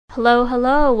Hello,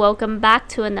 hello. Welcome back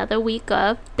to another week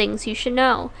of Things You Should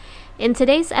Know. In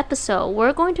today's episode,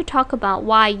 we're going to talk about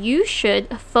why you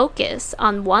should focus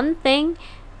on one thing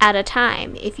at a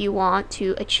time if you want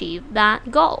to achieve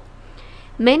that goal.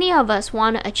 Many of us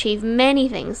want to achieve many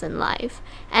things in life,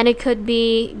 and it could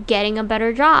be getting a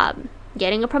better job,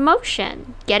 getting a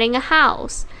promotion, getting a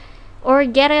house, or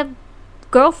get a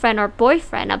girlfriend or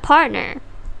boyfriend, a partner,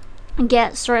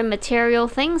 get certain material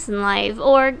things in life,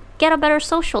 or get a better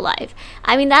social life.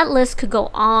 I mean, that list could go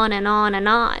on and on and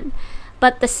on.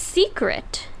 But the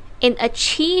secret in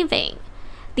achieving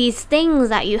these things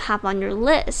that you have on your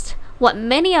list, what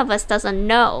many of us doesn't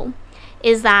know,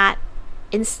 is that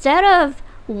instead of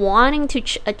wanting to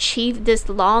achieve this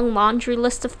long laundry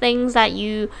list of things that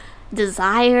you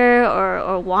desire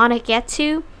or want to get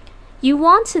to, you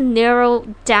want to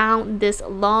narrow down this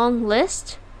long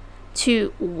list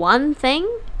to one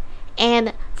thing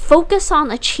and focus on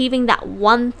achieving that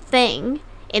one thing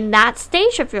in that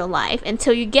stage of your life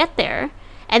until you get there,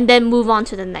 and then move on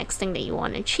to the next thing that you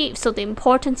want to achieve. So the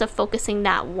importance of focusing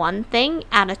that one thing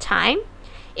at a time,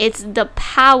 it's the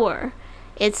power,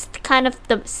 it's kind of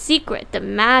the secret, the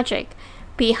magic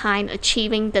behind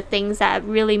achieving the things that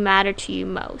really matter to you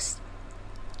most.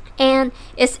 And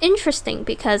it's interesting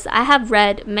because I have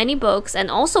read many books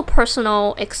and also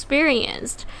personal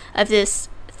experience of this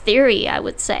theory, I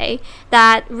would say,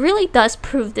 that really does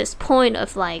prove this point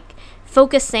of like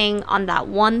focusing on that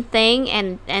one thing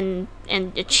and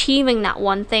achieving that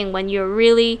one thing when you're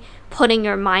really putting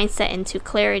your mindset into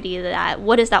clarity that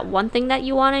what is that one thing that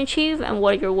you want to achieve and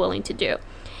what you're willing to do.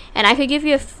 And I could give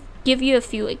you a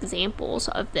few examples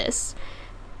of this.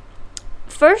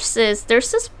 First is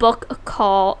there's this book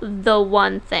called The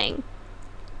One Thing,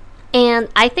 and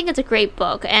I think it's a great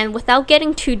book. And without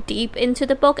getting too deep into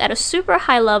the book, at a super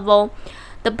high level,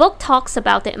 the book talks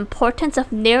about the importance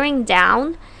of narrowing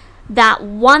down that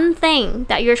one thing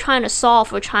that you're trying to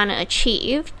solve or trying to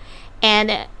achieve,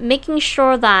 and making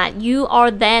sure that you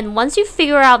are then, once you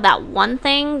figure out that one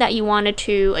thing that you wanted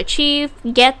to achieve,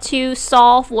 get to,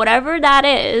 solve, whatever that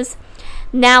is,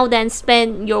 now then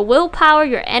spend your willpower,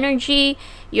 your energy,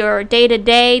 your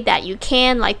day-to-day that you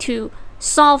can, like, to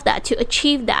solve that, to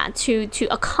achieve that, to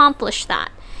accomplish that.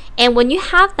 And when you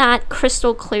have that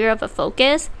crystal clear of a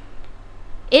focus,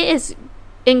 it is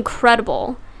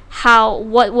incredible how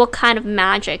what kind of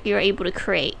magic you're able to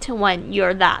create when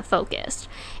you're that focused.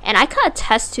 And I could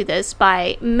attest to this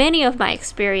by many of my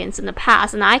experience in the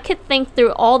past, and I could think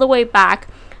through all the way back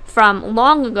from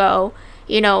long ago,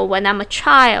 when I'm a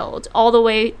child, all the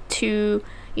way to,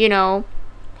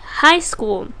 high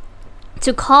school,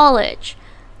 to college,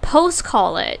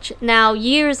 post-college, now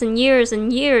years and years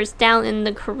and years down in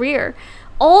the career.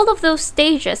 All of those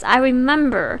stages, I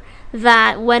remember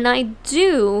that when I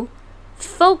do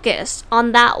focus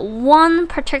on that one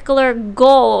particular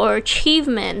goal or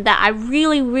achievement that I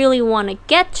really, really want to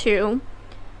get to,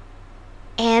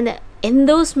 and in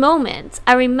those moments,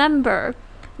 I remember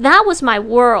that was my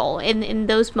world in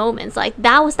those moments. Like,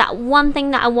 that was that one thing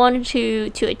that I wanted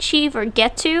to achieve or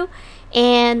get to.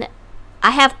 And I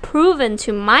have proven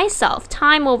to myself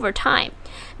time over time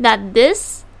that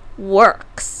this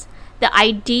works. The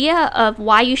idea of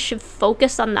why you should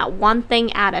focus on that one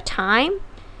thing at a time,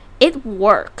 it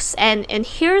works. And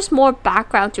here's more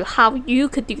background to how you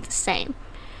could do the same.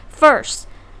 First,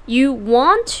 you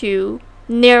want to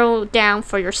narrow down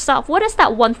for yourself. What is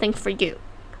that one thing for you?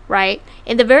 Right?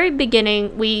 In the very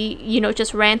beginning, we,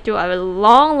 just ran through a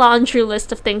long laundry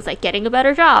list of things like getting a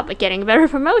better job, getting a better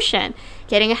promotion,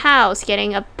 getting a house,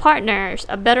 getting a partner,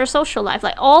 a better social life.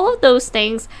 Like, all of those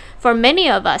things, for many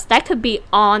of us, that could be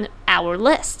on our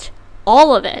list.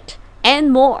 All of it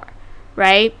and more,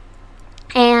 right?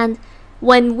 And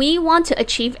when we want to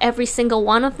achieve every single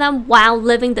one of them while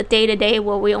living the day-to-day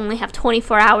where we only have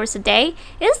 24 hours a day,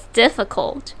 it's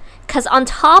difficult. Because on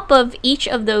top of each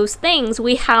of those things,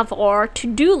 we have our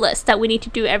to-do list that we need to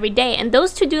do every day. And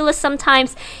those to-do lists,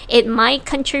 sometimes it might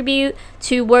contribute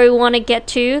to where we want to get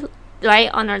to, right,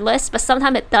 on our list. But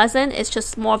sometimes it doesn't. It's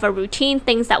just more of a routine,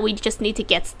 things that we just need to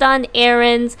get done,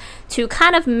 errands, to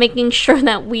kind of making sure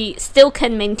that we still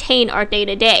can maintain our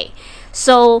day-to-day.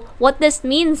 So what this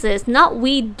means is not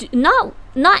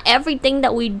everything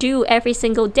that we do every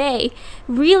single day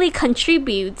really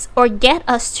contributes or get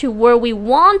us to where we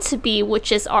want to be,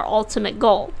 which is our ultimate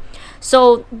goal.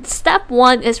 So step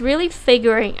one is really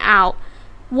figuring out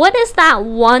what is that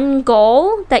one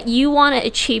goal that you want to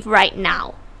achieve right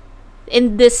now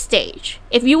in this stage.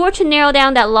 If you were to narrow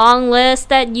down that long list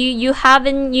that you have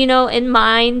in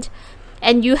mind,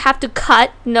 and you have to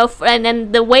cut, and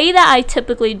then the way that I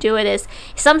typically do it is,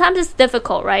 sometimes it's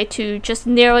difficult, right, to just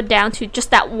narrow it down to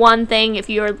just that one thing if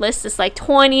your list is like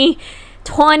 20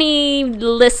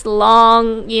 lists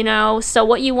long, so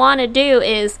what you want to do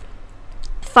is,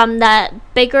 from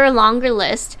that bigger, longer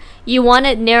list, you want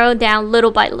to narrow down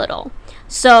little by little.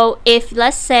 So if,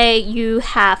 let's say, you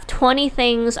have 20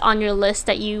 things on your list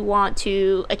that you want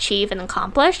to achieve and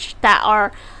accomplish that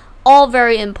are all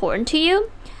very important to you,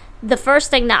 the first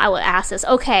thing that I would ask is,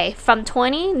 okay, from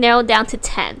 20, narrow down to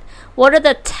 10. What are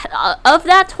the of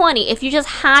that 20, if you just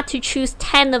had to choose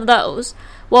 10 of those,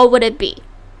 what would it be?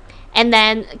 And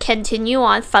then continue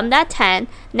on from that 10.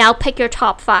 Now pick your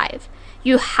top 5.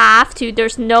 You have to,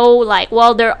 there's no like,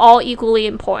 well, they're all equally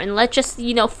important. Let's just,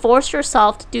 force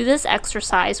yourself to do this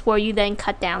exercise where you then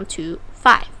cut down to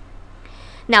 5.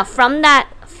 Now from that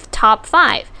top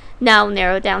 5, now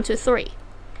narrow down to 3.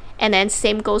 And then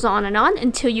same goes on and on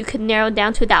until you can narrow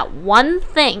down to that one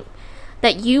thing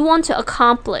that you want to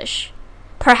accomplish.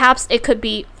 Perhaps it could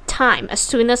be time, as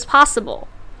soon as possible,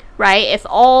 right? If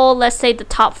all, let's say, the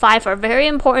top 5 are very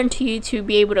important to you to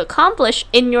be able to accomplish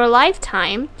in your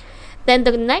lifetime, then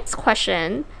the next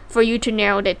question for you to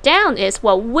narrow it down is,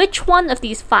 well, which one of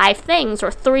these 5 things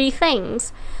or 3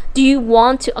 things do you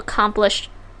want to accomplish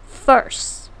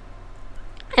first?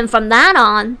 And from that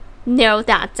on, narrow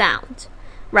that down,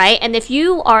 right? And if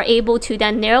you are able to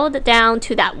then narrow it down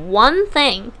to that one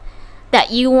thing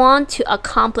that you want to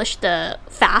accomplish the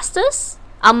fastest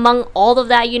among all of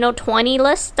that, 20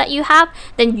 lists that you have,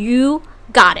 then you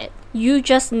got it. You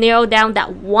just narrow down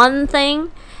that one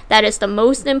thing that is the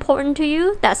most important to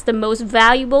you, that's the most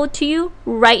valuable to you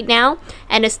right now,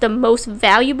 and it's the most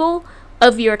valuable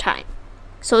of your time.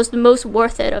 So it's the most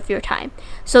worth it of your time.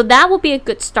 So that will be a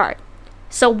good start.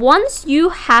 So once you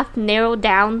have narrowed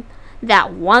down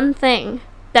that one thing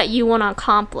that you want to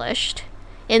accomplish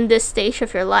in this stage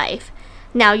of your life,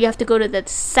 now you have to go to the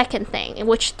second thing,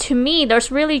 which to me, there's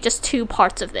really just 2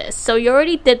 parts of this. So you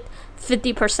already did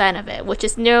 50% of it, which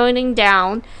is narrowing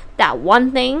down that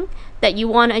one thing that you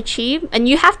want to achieve, and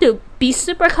you have to be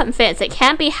super convinced. It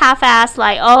can't be half-assed,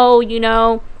 like, oh,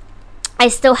 I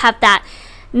still have that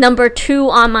number 2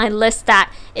 on my list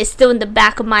that is still in the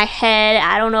back of my head.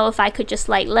 I don't know if I could just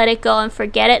like let it go and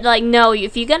forget it. Like, no,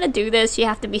 if you're gonna do this, you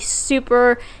have to be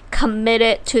super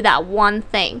committed to that one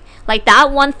thing. Like, that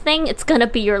one thing, it's gonna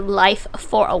be your life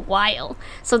for a while.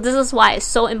 So this is why it's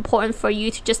so important for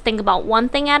you to just think about one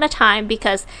thing at a time,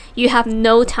 because you have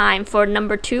no time for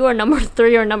number 2 or number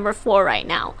 3 or number 4 right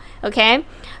now. Okay,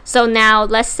 so now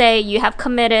let's say you have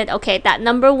committed, okay, that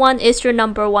number 1 is your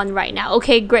number 1 right now.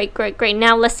 Okay, great.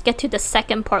 Now let's get to the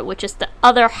second part, which is the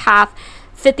other half,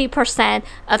 50%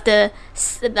 of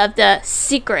the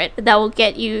secret that will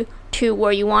get you to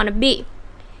where you want to be.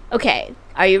 Okay,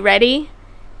 are you ready?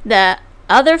 The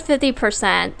other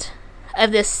 50%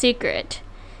 of this secret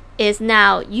is,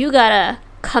 now you gotta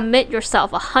commit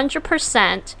yourself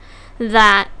 100%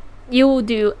 that you will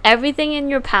do everything in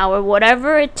your power,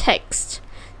 whatever it takes,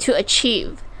 to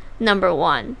achieve number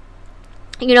 1.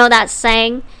 You know that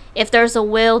saying, if there's a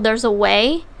will, there's a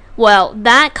way? Well,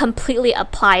 that completely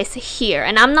applies here.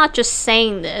 And I'm not just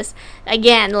saying this.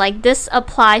 Again, like, this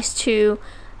applies to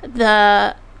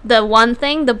the one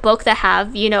thing, the book that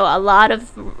have, a lot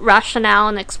of rationale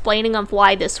and explaining of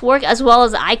why this works, as well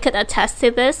as I could attest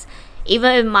to this.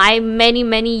 Even in my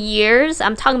many years,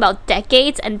 I'm talking about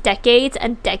decades and decades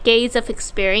and decades of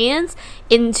experience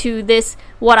into this,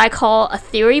 what I call a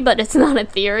theory, but it's not a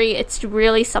theory, it's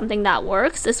really something that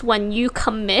works. Is when you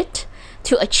commit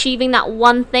to achieving that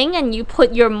one thing and you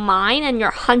put your mind and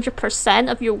your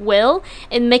 100% of your will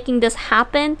in making this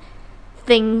happen,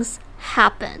 things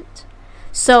happened.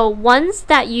 So once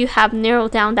that you have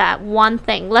narrowed down that one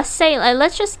thing, let's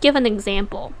just give an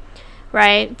example,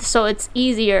 right? So it's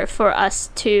easier for us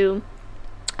to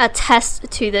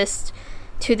attest to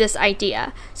this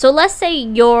idea. So let's say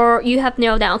you have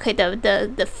narrowed down, okay,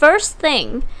 the first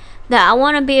thing that I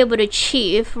want to be able to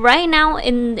achieve right now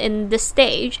in this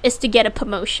stage is to get a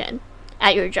promotion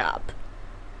at your job.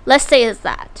 Let's say it's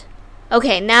that.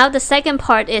 Okay, now the second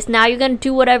part is, now you're going to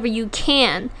do whatever you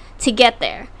can to get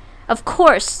there. Of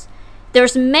course,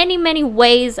 there's many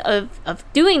ways of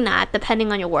doing that,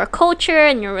 depending on your work culture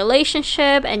and your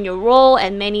relationship and your role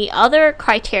and many other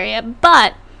criteria.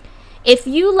 But if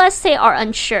you, let's say, are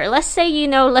unsure, let's say,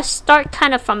 let's start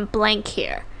kind of from blank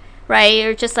here, right?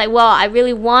 You're just like, well, I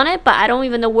really want it, but I don't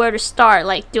even know where to start.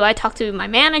 Like, do I talk to my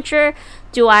manager?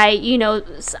 Do I,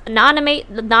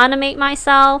 nominate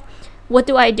myself? What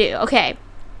do I do? Okay.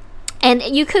 And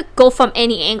you could go from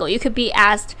any angle. You could be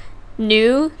asked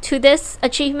new to this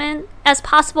achievement as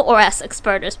possible, or as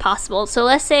expert as possible. So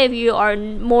let's say if you are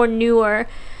more newer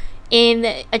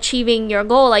in achieving your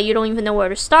goal, like you don't even know where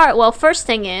to start, well, first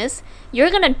thing is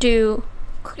you're gonna do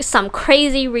some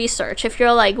crazy research. If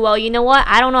you're like, well, you know what,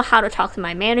 I don't know how to talk to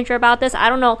my manager about this, I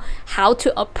don't know how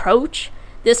to approach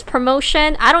this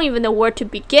promotion, I don't even know where to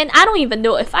begin, I don't even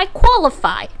know if I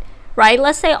qualified, right?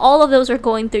 Let's say all of those are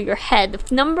going through your head.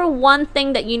 The number one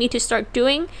thing that you need to start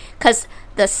doing, because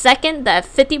the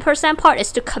 50% part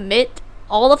is to commit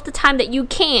all of the time that you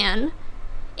can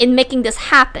in making this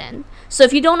happen. So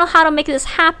if you don't know how to make this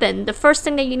happen, the first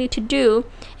thing that you need to do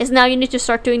is now you need to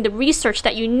start doing the research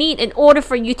that you need in order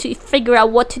for you to figure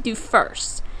out what to do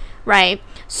first, right?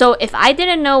 So if I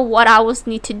didn't know what I was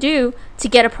need to do to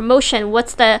get a promotion,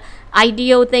 what's the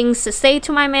ideal things to say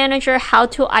to my manager, how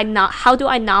do I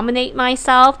nominate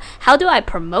myself, how do I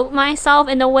promote myself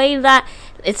in a way that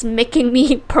it's making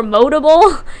me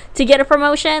promotable to get a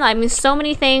promotion? I mean, so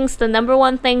many things. The number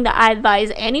one thing that I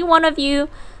advise any one of you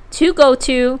to go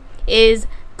to is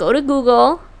go to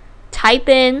Google, type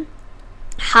in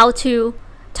how to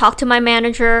talk to my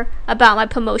manager about my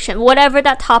promotion, whatever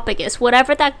that topic is,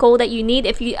 whatever that goal that you need.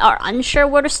 If you are unsure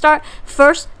where to start,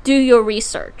 first do your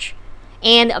research.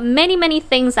 And many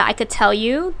things that I could tell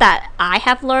you that I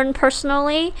have learned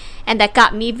personally and that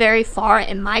got me very far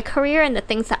in my career, and the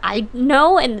things that I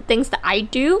know and the things that I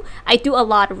do a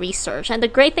lot of research. And the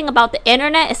great thing about the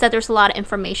internet is that there's a lot of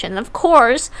information. And of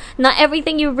course, not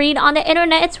everything you read on the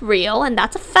internet is real, and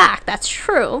that's a fact, that's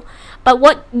true. But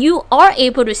what you are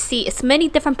able to see is many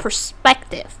different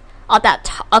perspectives of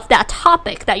that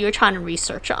topic that you're trying to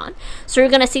research on. So you're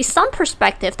going to see some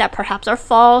perspectives that perhaps are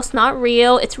false, not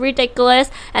real, it's ridiculous,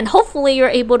 and hopefully you're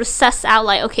able to suss out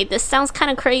like, okay, this sounds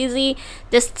kind of crazy,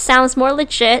 this sounds more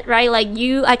legit, right? Like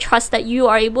I trust that you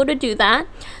are able to do that.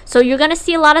 So you're going to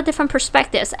see a lot of different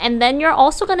perspectives, and then you're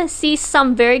also going to see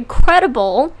some very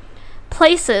credible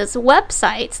places,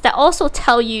 websites that also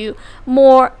tell you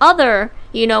more other,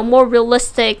 more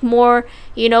realistic, more,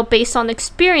 based on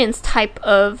experience type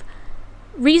of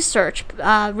research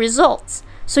results.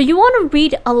 So you want to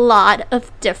read a lot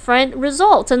of different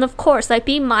results, and of course, like,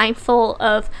 be mindful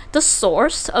of the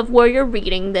source of where you're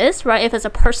reading this, right? If it's a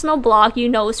personal blog,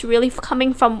 it's really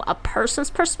coming from a person's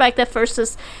perspective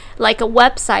versus like a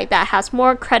website that has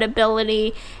more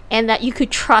credibility and that you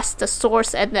could trust the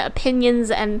source and the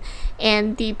opinions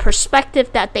and the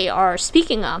perspective that they are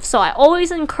speaking of. So I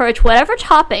always encourage whatever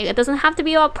topic, it doesn't have to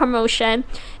be about promotion,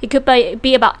 it could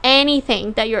be about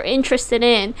anything that you're interested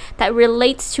in that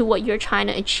relates to what you're trying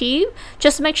to achieve.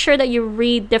 Just make sure that you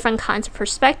read different kinds of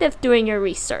perspective during your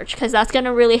research, because that's going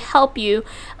to really help you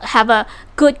have a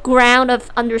good ground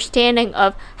of understanding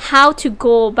of how to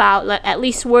go about, like, at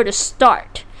least where to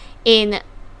start in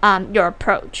your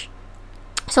approach.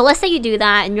 So let's say you do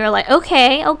that and you're like,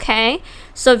 okay.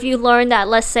 So if you learn that,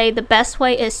 let's say the best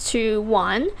way is to,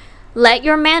 1, let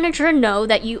your manager know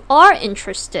that you are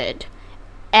interested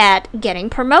at getting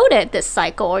promoted this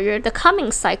cycle or the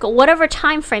coming cycle, whatever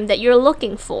time frame that you're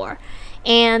looking for.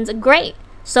 And great.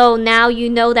 So now you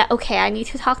know that, okay, I need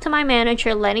to talk to my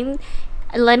manager, letting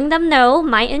them know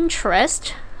my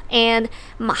interest and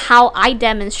how I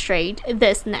demonstrate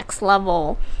this next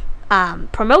level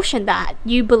promotion that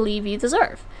you believe you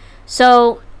deserve.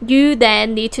 So you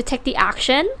then need to take the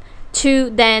action to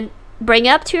then bring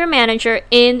up to your manager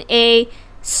in a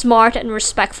smart and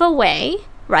respectful way,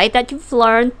 right, that you've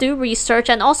learned through research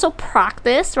and also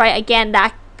practice, right? Again,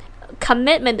 that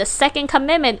commitment, the second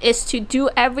commitment, is to do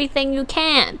everything you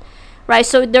can, right?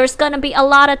 So there's going to be a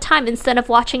lot of time, instead of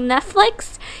watching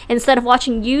Netflix, instead of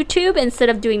watching YouTube, instead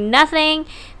of doing nothing,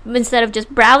 instead of just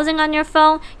browsing on your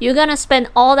phone, you're going to spend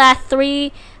all that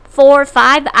 3, 4,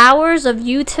 5 hours of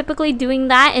you typically doing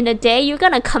that in a day. You're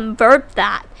going to convert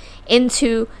that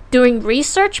into doing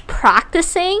research,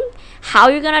 practicing how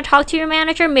you're going to talk to your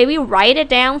manager. Maybe write it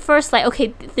down first, like, okay,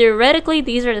 theoretically,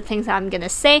 these are the things that I'm going to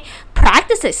say.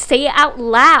 Practice it, say it out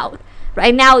loud.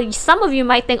 Right now, some of you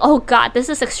might think, oh God, this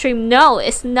is extreme. No,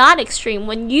 it's not extreme.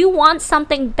 When you want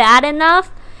something bad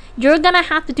enough, you're going to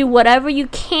have to do whatever you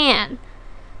can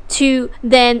to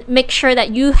then make sure that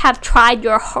you have tried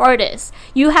your hardest,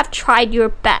 you have tried your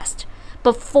best,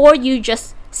 before you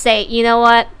just say, you know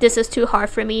what, this is too hard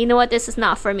for me, you know what, this is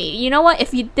not for me. You know what,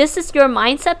 if this is your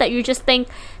mindset that you just think,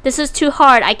 this is too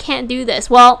hard, I can't do this,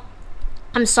 well,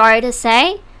 I'm sorry to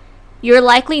say, you're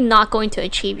likely not going to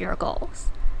achieve your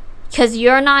goals, because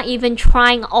you're not even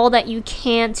trying all that you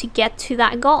can to get to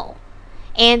that goal.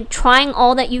 And trying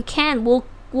all that you can will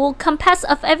compass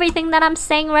of everything that I'm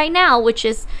saying right now, which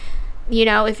is,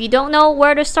 if you don't know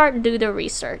where to start, do the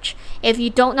research. If you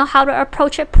don't know how to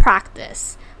approach it,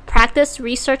 practice Practice,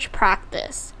 research,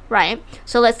 practice, right?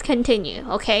 So let's continue.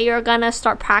 Okay, you're gonna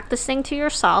start practicing to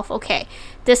yourself. Okay,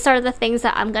 these are the things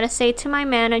that I'm gonna say to my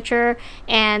manager,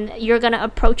 and you're gonna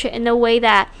approach it in a way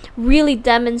that really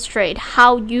demonstrate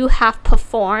how you have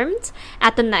performed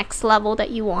at the next level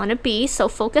that you want to be. So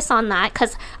focus on that,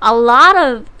 because a lot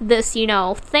of this,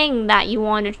 thing that you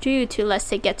want to do to, let's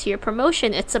say, get to your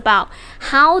promotion, it's about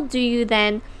how do you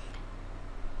then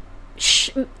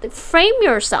frame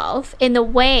yourself in a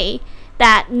way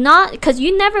that, not because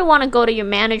you never want to go to your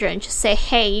manager and just say,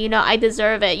 hey, I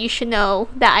deserve it, you should know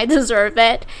that I deserve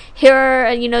it,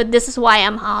 here, this is why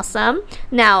I'm awesome,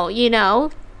 now,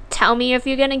 tell me if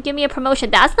you're going to give me a promotion.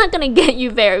 That's not going to get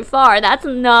you very far. That's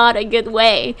not a good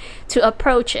way to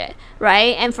approach it,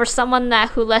 right? And for someone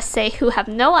who have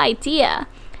no idea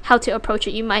how to approach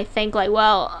it, you might think like,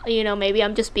 well, maybe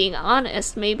I'm just being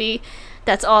honest, maybe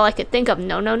that's all I could think of.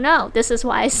 No. This is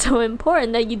why it's so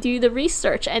important that you do the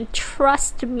research. And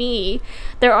trust me,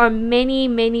 there are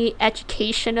many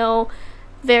educational,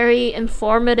 very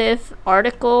informative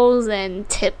articles and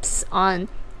tips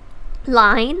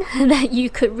online that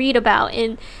you could read about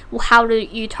in how do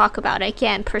you talk about it.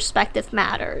 Again, perspective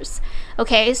matters.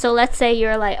 Okay, so let's say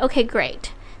you're like, okay,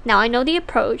 great. Now I know the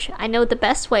approach. I know the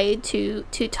best way to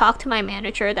talk to my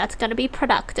manager that's going to be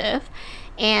productive,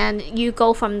 and you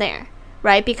go from there.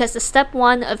 Right? Because the step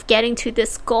one of getting to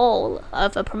this goal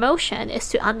of a promotion is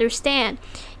to understand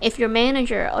if your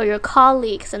manager or your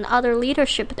colleagues and other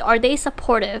leadership, are they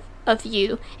supportive of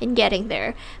you in getting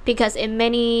there? Because in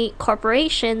many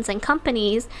corporations and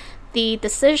companies, the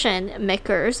decision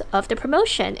makers of the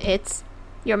promotion, it's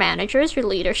your managers, your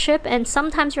leadership, and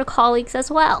sometimes your colleagues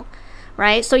as well.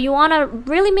 Right? So you want to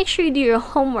really make sure you do your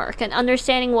homework and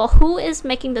understanding, well, who is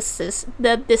making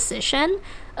the decision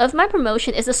of my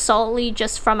promotion? Is it solely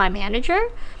just from my manager?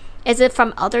 Is it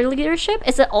from other leadership?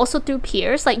 Is it also through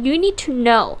peers? Like, you need to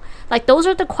know. Like, those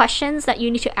are the questions that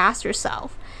you need to ask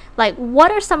yourself. Like,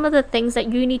 what are some of the things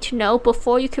that you need to know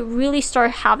before you could really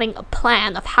start having a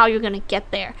plan of how you're going to get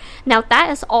there? Now,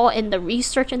 that is all in the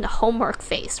research and the homework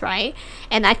phase, right?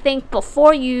 And I think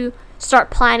before you start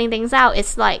planning things out,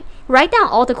 it's like, write down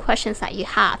all the questions that you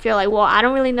have. You're like, well, I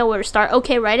don't really know where to start.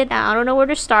 Okay, write it down. I don't know where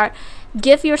to start.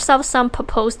 Give yourself some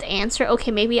proposed answer. Okay,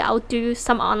 maybe I'll do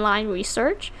some online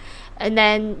research. And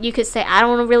then you could say, I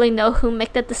don't really know who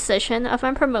made the decision of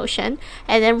my promotion.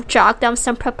 And then jot down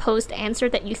some proposed answer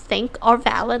that you think are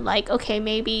valid. Like, okay,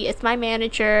 maybe it's my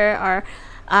manager or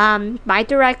my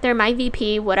director, my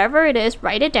VP, whatever it is,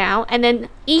 write it down. And then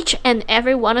each and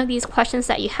every one of these questions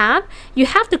that you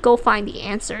have to go find the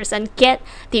answers and get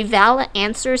the valid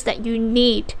answers that you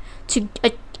need to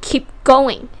keep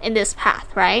going in this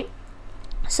path, right?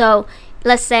 So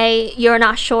let's say you're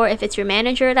not sure if it's your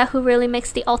manager who really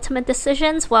makes the ultimate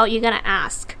decisions. Well, you're going to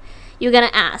ask.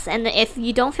 And if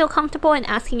you don't feel comfortable in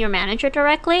asking your manager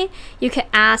directly, you can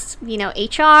ask,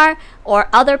 HR or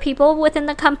other people within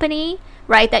the company,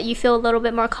 right, that you feel a little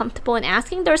bit more comfortable in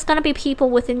asking. There's going to be people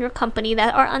within your company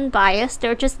that are unbiased.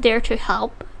 They're just there to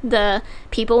help the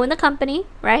people in the company,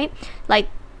 right? Like,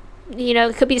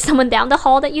 it could be someone down the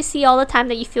hall that you see all the time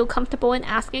that you feel comfortable in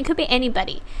asking. It could be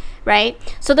anybody, right?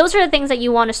 So those are the things that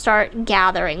you want to start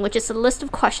gathering, which is a list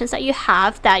of questions that you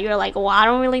have that you're like, well, I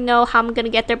don't really know how I'm going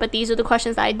to get there, but these are the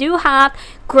questions that I do have.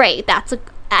 Great. That's an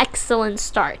excellent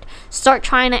start. Start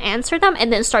trying to answer them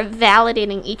and then start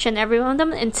validating each and every one of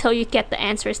them until you get the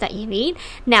answers that you need.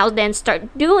 Now then start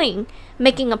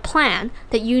making a plan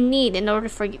that you need in order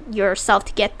for yourself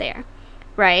to get there,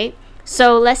 right?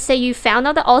 So let's say you found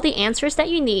out all the answers that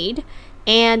you need,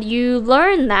 and you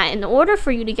learn that in order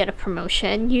for you to get a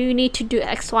promotion, you need to do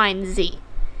X, Y, and Z.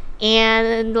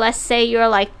 And let's say you're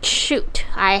like, shoot,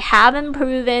 I haven't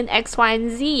proven X, Y, and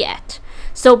Z yet.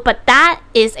 So, but that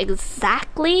is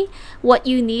exactly what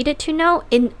you needed to know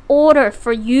in order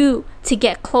for you to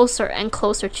get closer and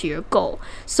closer to your goal.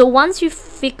 So once you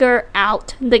figure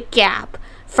out the gap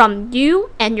from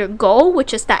you and your goal,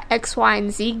 which is that X, Y,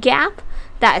 and Z gap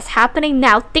that is happening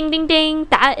now, ding, ding, ding,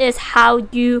 that is how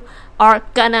you are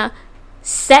gonna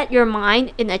set your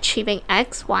mind in achieving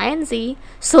X, Y, and Z,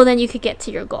 so then you could get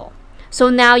to your goal.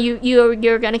 So now you're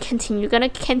gonna continue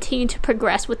to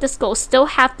progress with this goal. Still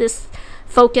have this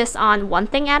focus on one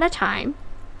thing at a time.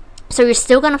 So you're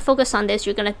still gonna focus on this.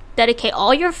 You're gonna dedicate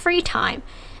all your free time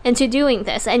into doing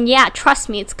this. And yeah, trust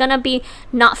me, it's gonna be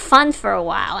not fun for a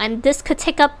while, and this could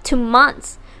take up to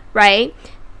months, right?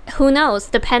 Who knows,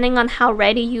 depending on how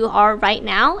ready you are right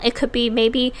now, it could be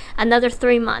maybe another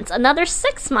 3 months, another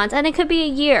 6 months, and it could be a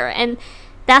year. And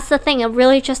That's the thing. It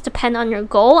really just depends on your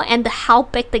goal and how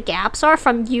big the gaps are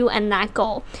from you and that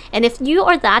goal. And if you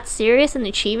are that serious in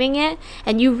achieving it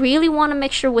and you really want to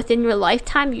make sure within your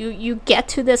lifetime you get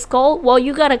to this goal, well,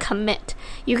 you got to commit.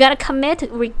 You got to commit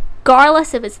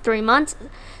regardless if it's 3 months,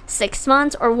 6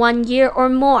 months, or 1 year or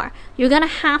more. You're going to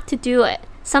have to do it.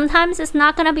 Sometimes it's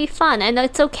not going to be fun, and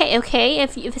it's okay.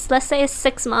 If it's, let's say it's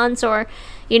 6 months or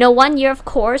 1 year, of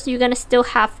course you're going to still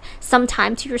have some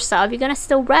time to yourself. You're going to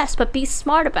still rest, but be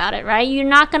smart about it, right? You're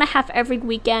not going to have every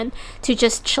weekend to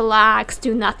just chillax,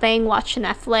 do nothing, watch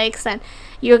Netflix, and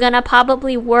you're going to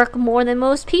probably work more than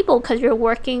most people because you're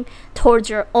working towards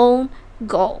your own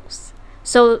goals.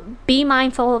 So be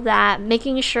mindful of that,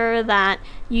 making sure that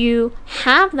you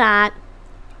have that.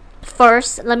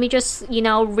 First, let me just,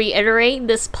 reiterate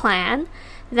this plan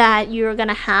that you're going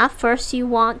to have. First, you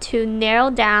want to narrow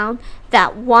down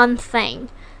that one thing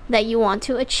that you want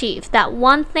to achieve, that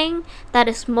one thing that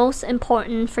is most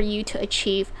important for you to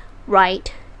achieve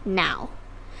right now.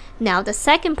 Now, the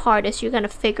second part is you're going to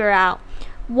figure out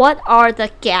what are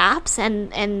the gaps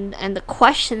and the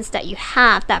questions that you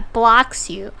have that blocks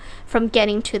you from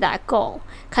getting to that goal.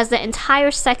 Because the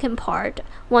entire second part,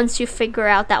 once you figure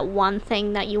out that one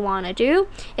thing that you want to do,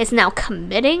 is now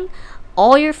committing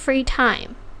all your free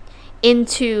time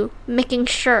into making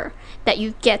sure that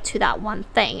you get to that one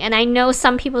thing. And I know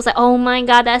some people say, oh my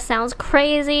god, that sounds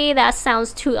crazy, that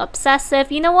sounds too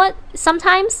obsessive. You know what?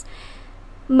 Sometimes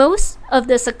most of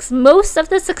the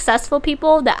successful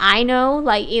people that I know,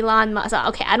 like Elon Musk,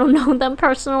 okay, I don't know them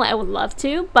personally, I would love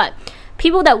to, but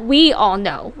people that we all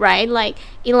know, right? Like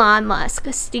Elon Musk,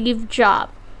 Steve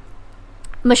Jobs,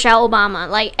 Michelle Obama,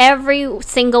 like every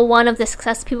single one of the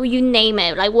successful people, you name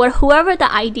it, like whoever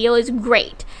the ideal is,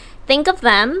 great. Think of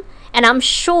them, and I'm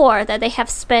sure that they have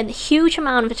spent a huge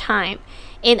amount of time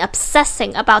in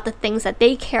obsessing about the things that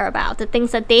they care about, the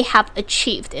things that they have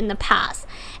achieved in the past.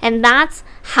 And that's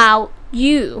how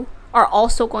you are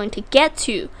also going to get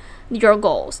to your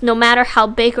goals. No matter how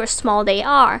big or small they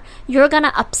are, you're going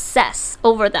to obsess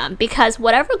over them, because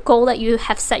whatever goal that you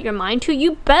have set your mind to,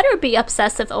 you better be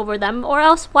obsessive over them, or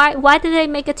else why did they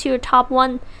make it to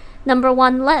your number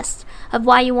one list of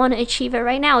why you want to achieve it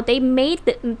right now? They made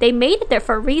it there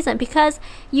for a reason, because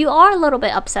you are a little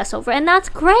bit obsessed over it, and that's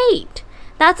great.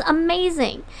 That's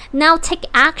amazing. Now take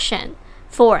action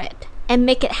for it and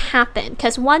make it happen.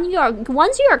 Because once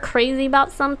you are crazy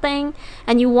about something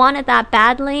and you want it that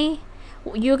badly,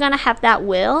 you're going to have that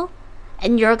will,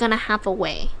 and you're going to have a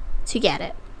way to get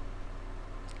it.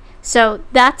 So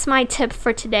that's my tip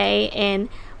for today, and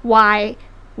why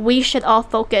we should all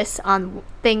focus on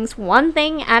things one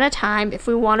thing at a time if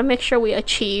we want to make sure we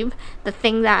achieve the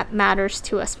thing that matters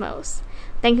to us most.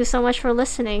 Thank you so much for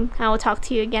listening. I will talk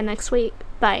to you again next week.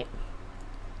 Bye.